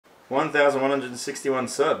1,161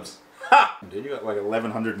 subs. Ha! Dude, you got like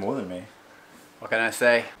 1,100 more than me. What can I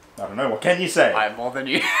say? I don't know, what can you say? I have more than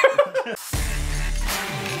you.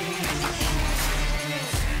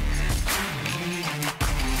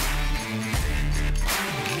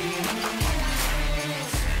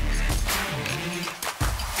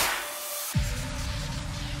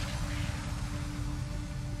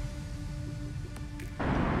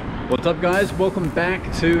 What's up guys, welcome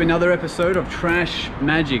back to another episode of Trash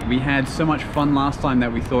Magic. We had so much fun last time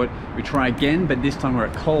that we thought we'd try again, but this time we're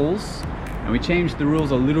at Coles and we changed the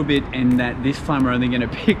rules a little bit in that this time we're only going to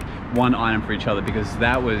pick one item for each other because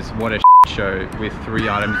that was what a show with 3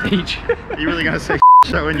 items each. Are you really going to say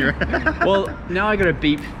show when you're Well, now I got to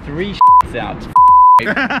beep 3 out.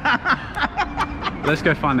 Let's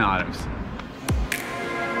go find the items.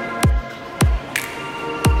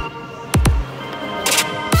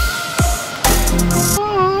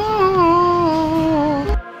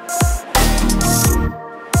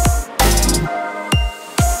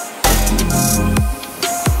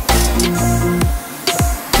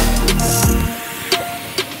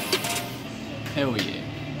 Hell yeah.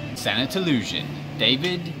 Sanitolution.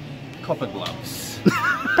 David, copper gloves.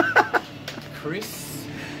 Chris,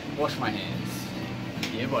 wash my hands.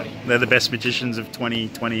 Yeah, buddy. They're the best magicians of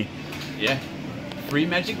 2020. Yeah. Free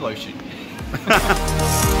magic lotion.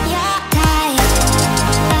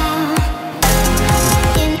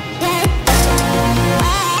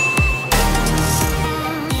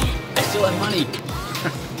 I still have money.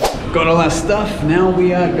 Got all our stuff. Now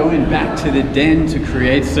we are going back to the den to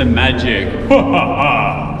create some magic.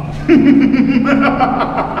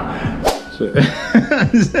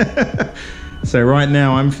 So right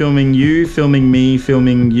now I'm filming you, filming me,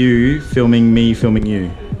 filming you, filming me, filming you.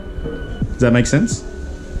 Does that make sense?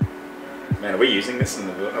 Man, are we using this in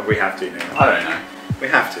the video? We have to now. I don't know. We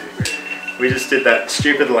have to. We just did that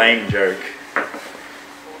stupid lame joke.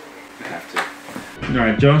 We have to.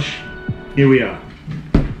 Alright, Josh, here we are.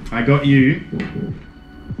 I got you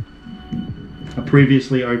a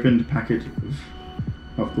previously opened package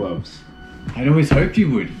of gloves. I'd always hoped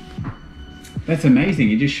you would. That's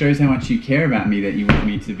amazing. It just shows how much you care about me that you want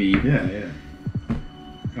me to be Yeah.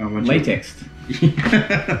 latexed.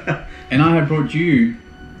 And I have brought you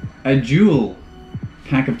a dual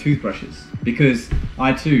pack of toothbrushes because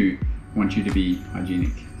I too want you to be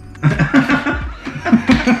hygienic.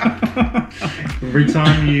 Every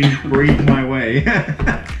time you breathe my way,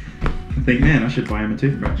 I think, man, I should buy him a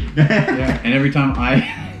toothbrush. Yeah. And every time I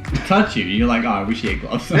touch you, you're like, oh, I wish he had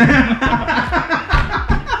gloves.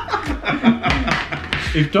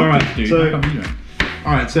 If doctors do, how come you don't?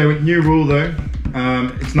 Alright, so new rule though,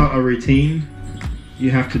 it's not a routine.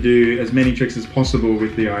 You have to do as many tricks as possible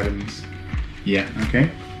with the items. Yeah.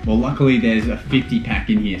 Okay? Well, luckily there's a 50 pack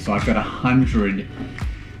in here, so I've got 100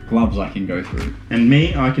 gloves I can go through. And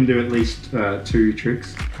me, I can do at least 2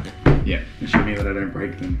 tricks. Yeah. Assuming that I don't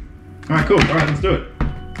break them. Alright, cool. Alright, let's do it.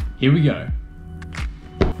 Here we go.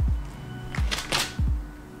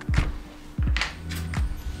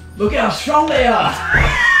 Look how strong they are!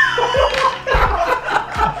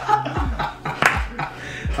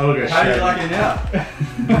 Oh, gosh. How do you like it now?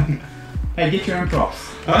 Hey, get your own props.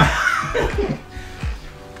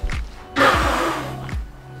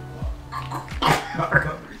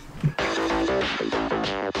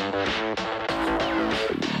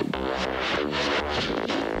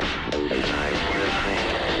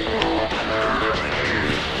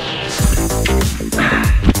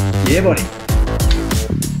 Yeah, buddy.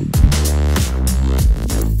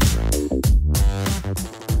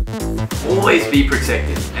 Always be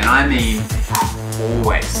protected, and I mean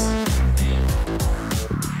always.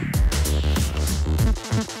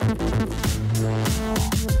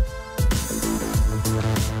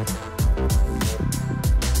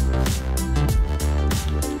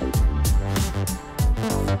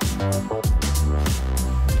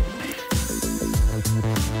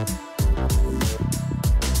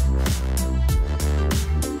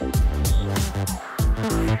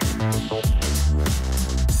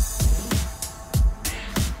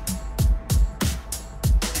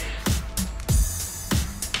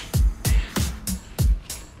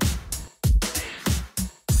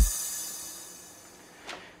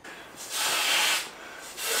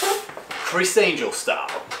 Chris Angel style.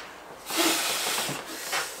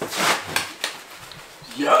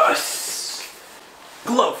 Yes!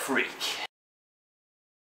 Glove freak.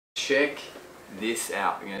 Check this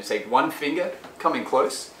out. You're going to take one finger, come in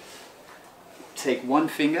close. Take one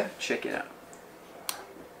finger, check it out.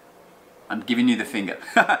 I'm giving you the finger.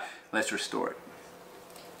 Let's restore it.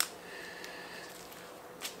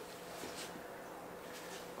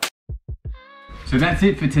 So that's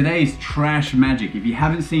it for today's Trash Magic. If you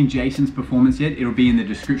haven't seen Jason's performance yet, it'll be in the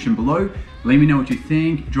description below. Let me know what you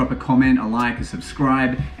think, drop a comment, a like, a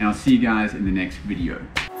subscribe, and I'll see you guys in the next video.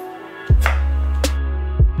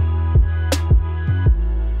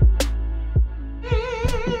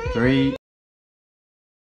 Three.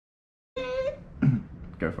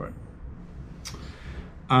 Go for it.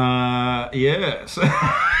 Yes.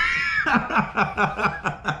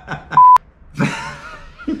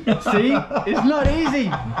 See? It's not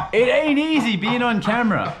easy. It ain't easy being on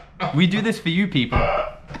camera. We do this for you people.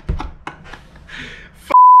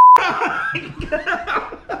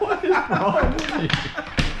 What is wrong with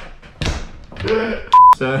you?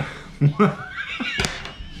 So...